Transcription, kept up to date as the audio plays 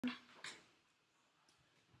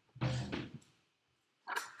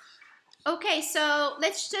Okay, so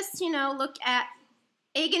let's just, look at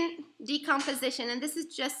Eigen decomposition, and this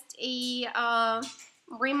is just a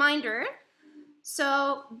reminder.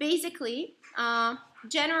 So basically,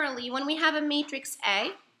 generally, when we have a matrix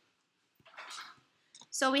A,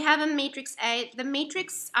 the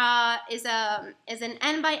matrix is an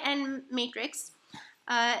n by n matrix,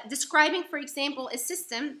 describing, for example, a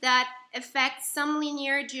system that affects some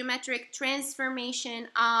linear geometric transformation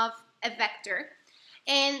of a vector.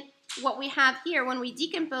 And what we have here, when we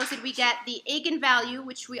decompose it, we get the eigenvalue,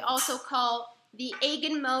 which we also call the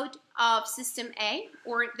eigenmode of system A,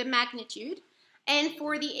 or the magnitude. And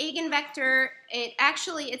for the eigenvector, it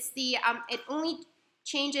only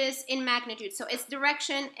changes in magnitude, so its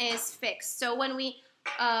direction is fixed. So when we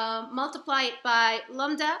multiply it by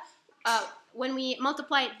lambda, when we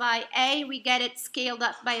multiply it by A, we get it scaled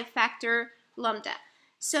up by a factor lambda.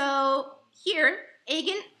 So here,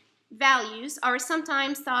 eigenvalues are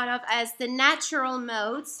sometimes thought of as the natural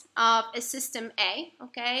modes of a system A,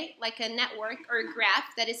 okay, like a network or a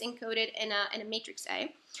graph that is encoded in a matrix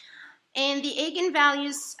A. And the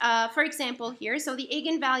eigenvalues, for example here, so the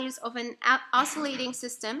eigenvalues of an oscillating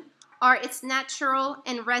system are its natural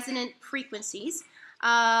and resonant frequencies.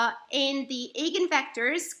 And the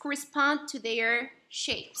eigenvectors correspond to their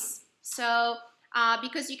shapes. So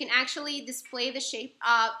because you can actually display the shape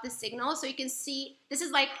of the signal, so you can see, this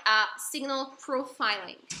is like signal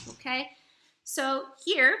profiling, okay? So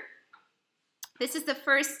here, this is the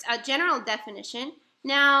first general definition.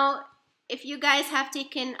 Now, if you guys have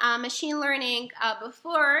taken machine learning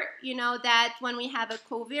before, you know that when we have a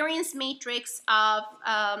covariance matrix of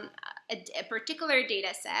a particular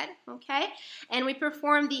data set, okay, and we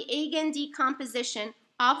perform the Eigen decomposition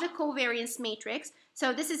of the covariance matrix,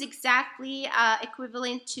 so this is exactly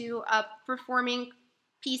equivalent to performing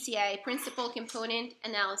PCA, principal component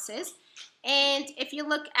analysis. And if you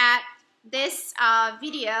look at this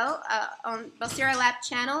video on Balsera Lab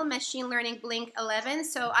channel, Machine Learning Blink 11.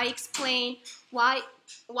 So I explain why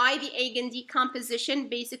the Eigen decomposition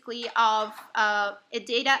basically of a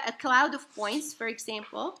cloud of points, for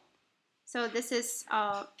example. So this is,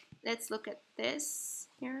 let's look at this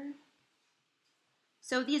here.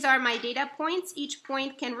 So these are my data points. Each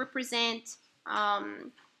point can represent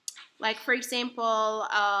like, for example,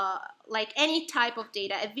 like any type of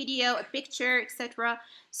data, a video, a picture, etc.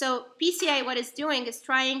 So PCA, what it's doing is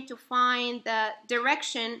trying to find the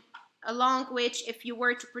direction along which, if you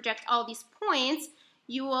were to project all these points,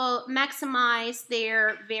 you will maximize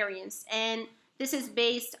their variance. And this is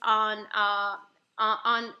based on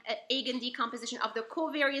Eigen decomposition of the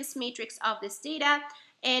covariance matrix of this data.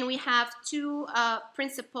 And we have two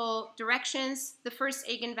principal directions, the first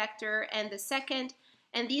eigenvector and the second.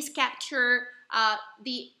 And these capture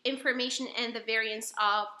the information and the variance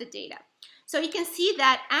of the data. So you can see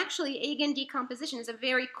that actually Eigen decomposition is a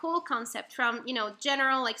very cool concept, from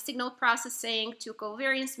general like signal processing to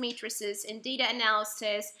covariance matrices and data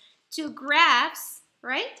analysis to graphs,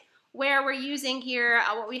 right? Where we're using here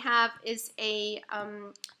what we have is we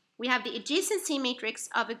have the adjacency matrix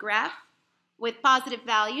of a graph with positive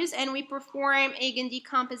values, and we perform Eigen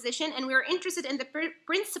decomposition, and we're interested in the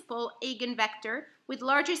principal eigenvector with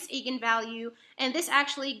largest eigenvalue, and this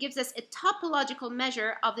actually gives us a topological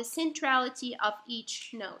measure of the centrality of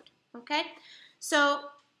each node, okay?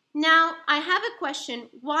 So now I have a question,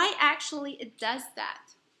 why actually it does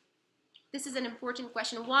that? This is an important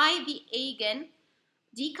question. Why the Eigen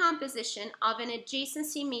decomposition of an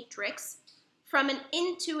adjacency matrix from an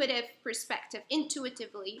intuitive perspective,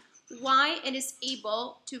 intuitively, why it is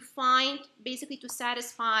able to find, basically to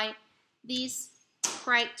satisfy these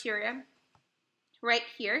criteria right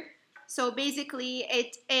here. So basically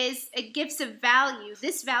it gives a value,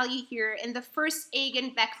 this value here in the first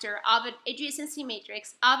eigenvector of an adjacency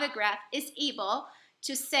matrix of a graph is able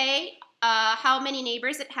to say how many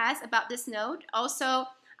neighbors it has about this node. Also,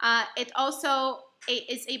 it also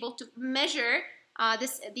is able to measure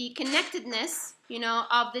the connectedness,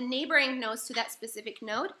 of the neighboring nodes to that specific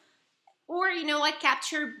node. Or, like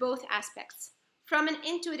capture both aspects. From an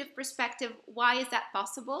intuitive perspective, why is that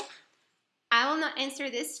possible? I will not answer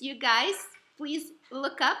this. You guys, please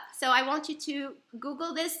look up. So I want you to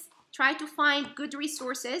Google this, try to find good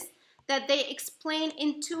resources that they explain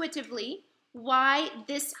intuitively why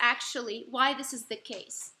this is the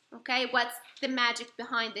case. Okay, what's the magic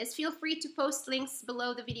behind this? Feel free to post links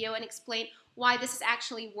below the video and explain why this is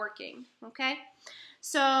actually working, okay?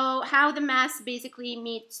 So how the math basically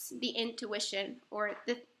meets the intuition, or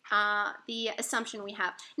assumption we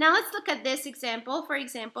have. Now let's look at this example. For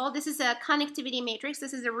example, this is a connectivity matrix.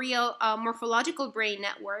 This is a real morphological brain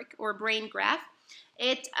network or brain graph.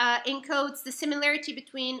 It encodes the similarity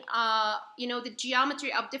between, the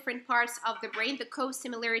geometry of different parts of the brain, the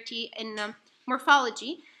co-similarity in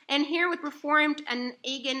morphology. And here we performed an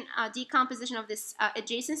Eigen decomposition of this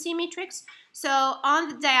adjacency matrix. So on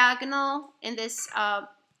the diagonal in this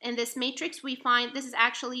matrix, we find this is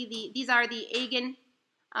actually these are the Eigen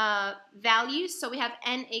values. So we have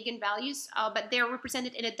n eigenvalues, but they're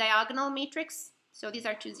represented in a diagonal matrix. So these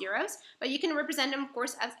are 2 zeros, but you can represent them, of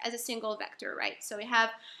course, as a single vector, right? So we have,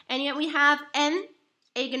 and yet we have n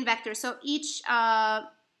eigenvectors. So each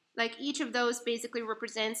of those basically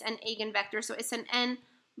represents an eigenvector. So it's an n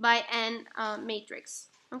by n matrix,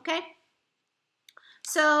 okay?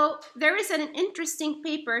 So there is an interesting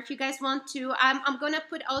paper, if you guys want to, I'm going to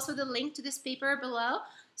put also the link to this paper below.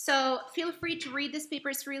 So feel free to read this paper.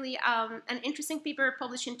 It's really an interesting paper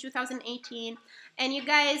published in 2018. And you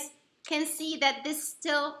guys can see that this is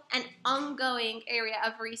still an ongoing area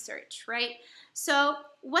of research, right? So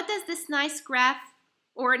what does this nice graph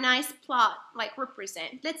or a nice plot like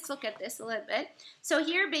represent? Let's look at this a little bit. So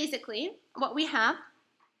here basically what we have,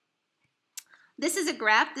 this is a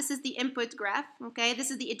graph. This is the input graph, okay? This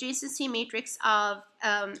is the adjacency matrix of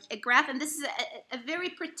a graph, and this is a very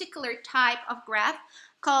particular type of graph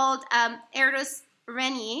called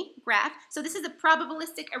Eros-Renier graph. So this is a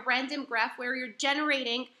probabilistic, a random graph where you're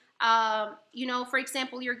generating, for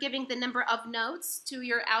example, you're giving the number of nodes to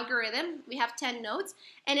your algorithm. We have 10 nodes,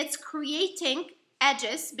 and it's creating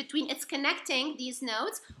edges between, it's connecting these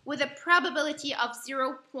nodes with a probability of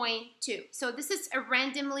 0.2. So this is a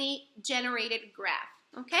randomly generated graph,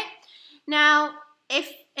 okay? Now,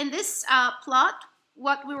 if in this plot,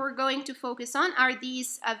 what we were going to focus on are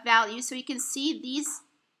these values. So you can see these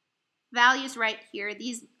values right here,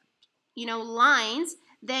 these, lines,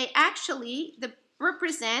 they actually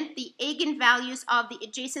represent the eigenvalues of the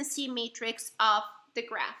adjacency matrix of the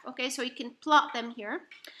graph, okay? So you can plot them here.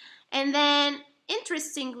 And then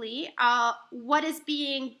interestingly, what is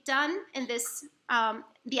being done in this,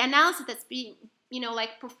 the analysis that's being,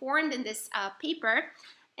 performed in this paper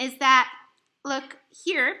is that, look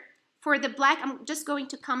here, for the black, I'm just going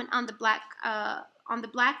to comment on the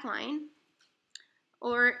black line,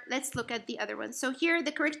 or let's look at the other one. So here,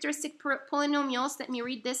 the characteristic polynomials, let me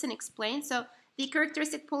read this and explain. So the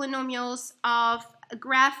characteristic polynomials of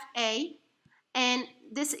graph A, and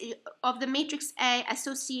this of the matrix A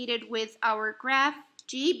associated with our graph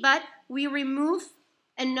G, but we remove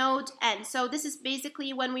a node N. So this is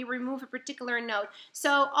basically when we remove a particular node.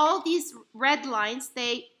 So all these red lines,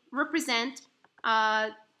 they represent,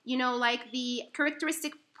 like the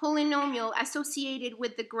characteristic polynomial associated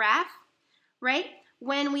with the graph, right?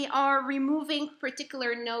 When we are removing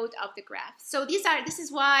particular node of the graph. So this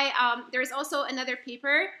is why there's also another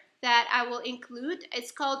paper that I will include.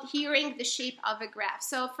 It's called Hearing the Shape of a Graph.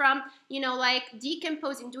 So from,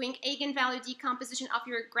 decomposing, doing eigenvalue decomposition of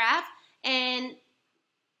your graph and,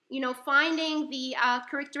 finding the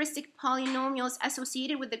characteristic polynomials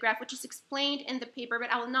associated with the graph, which is explained in the paper,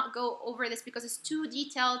 but I will not go over this because it's too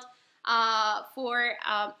detailed for,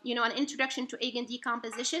 an introduction to Eigen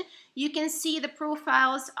decomposition. You can see the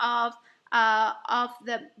profiles of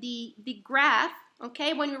the graph,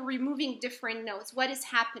 okay, when you're removing different nodes, what is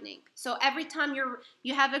happening? So every time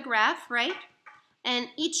you have a graph, right? And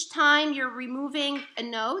each time you're removing a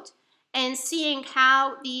node and seeing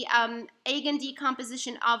how the Eigen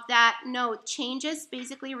decomposition of that node changes,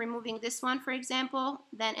 basically removing this one, for example,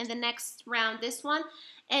 then in the next round, this one,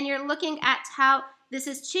 and you're looking at how this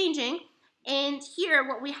is changing. And here,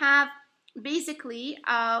 what we have basically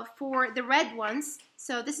for the red ones,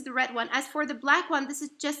 so this is the red one. As for the black one, this is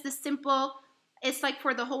just the simple, it's like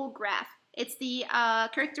for the whole graph. It's the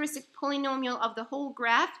characteristic polynomial of the whole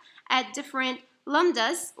graph at different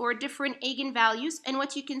lambdas or different eigenvalues. And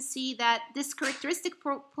what you can see that this characteristic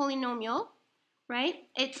polynomial, right,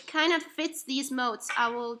 it kind of fits these modes. I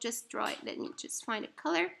will just draw it. Let me just find a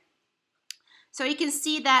color. So you can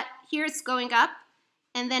see that here it's going up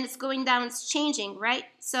and then it's going down, it's changing, right?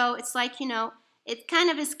 So it's like, it kind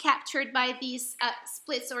of is captured by these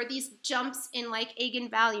splits or these jumps in like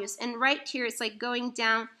eigenvalues. And right here it's like going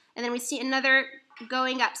down and then we see another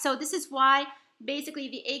going up. So this is why basically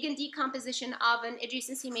the Eigen decomposition of an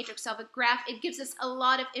adjacency matrix of a graph, it gives us a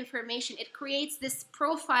lot of information. It creates this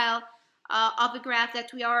profile of a graph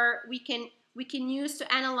that we can use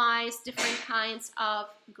to analyze different kinds of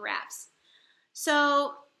graphs.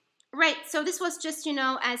 So, right, so this was just,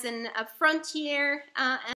 as a frontier